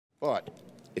But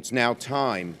it's now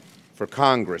time for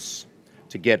Congress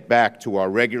to get back to our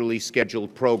regularly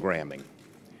scheduled programming,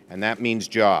 and that means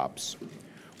jobs.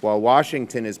 While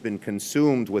Washington has been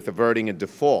consumed with averting a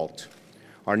default,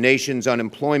 our nation's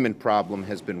unemployment problem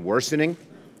has been worsening.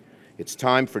 It's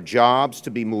time for jobs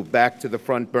to be moved back to the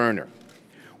front burner.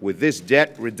 With this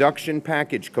debt reduction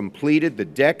package completed, the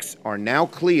decks are now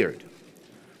cleared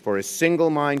for a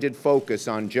single-minded focus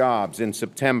on jobs in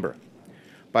September.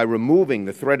 By removing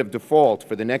the threat of default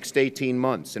for the next 18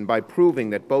 months and by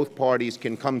proving that both parties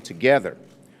can come together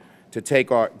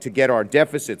to get our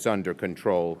deficits under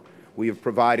control, we have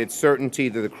provided certainty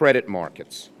to the credit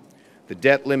markets. The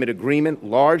debt limit agreement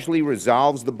largely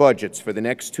resolves the budgets for the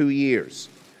next 2 years,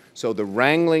 so the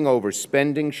wrangling over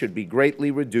spending should be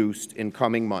greatly reduced in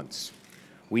coming months.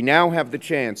 We now have the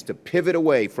chance to pivot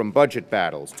away from budget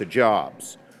battles to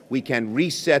jobs. We can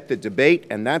reset the debate,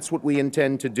 and that's what we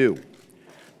intend to do.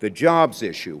 The jobs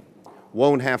issue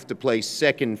won't have to play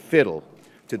second fiddle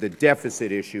to the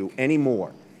deficit issue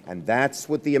anymore, and that's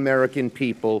what the American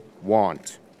people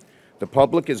want. The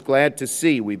public is glad to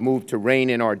see we've moved to rein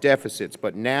in our deficits,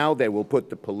 but now they will put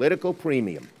the political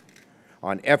premium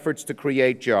on efforts to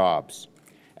create jobs.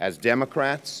 As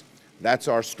Democrats, that's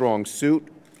our strong suit,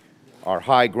 our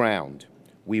high ground.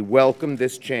 We welcome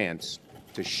this chance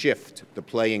to shift the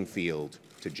playing field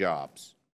to jobs.